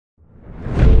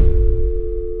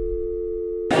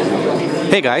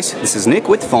Hey guys, this is Nick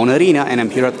with PhoneArena and I'm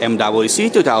here at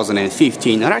MWC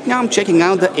 2015. Right now I'm checking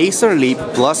out the Acer Leap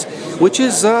Plus, which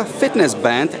is a fitness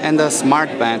band and a smart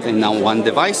band in one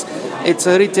device. Its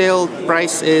retail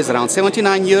price is around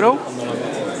 €79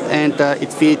 and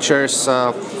it features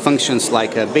functions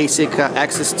like basic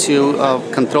access to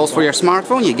controls for your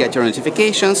smartphone. You get your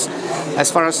notifications. As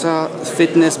far as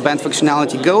fitness band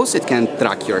functionality goes, it can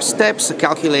track your steps,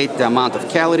 calculate the amount of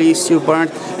calories you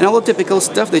burned, and all the typical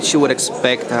stuff that you would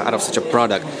expect out of such a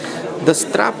product. The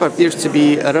strap appears to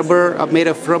be rubber, made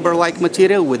of rubber-like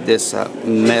material with this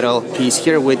metal piece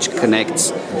here which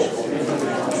connects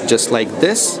just like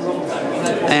this.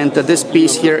 And this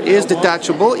piece here is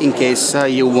detachable in case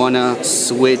you want to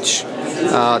switch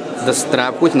the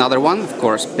strap with another one. Of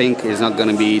course, pink is not going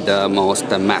to be the most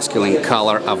masculine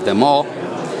color of them all.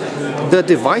 The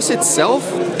device itself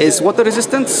is water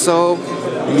resistant, so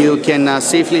you can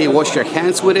safely wash your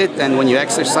hands with it, and when you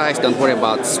exercise, don't worry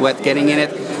about sweat getting in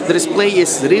it. The display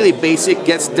is really basic,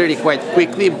 gets dirty quite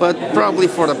quickly, but probably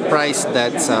for the price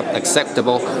that's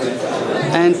acceptable.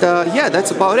 And yeah,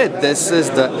 that's about it. This is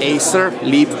the Acer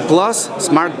Leap Plus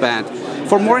Smart Band.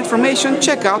 For more information,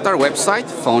 check out our website,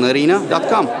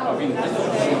 PhoneArena.com.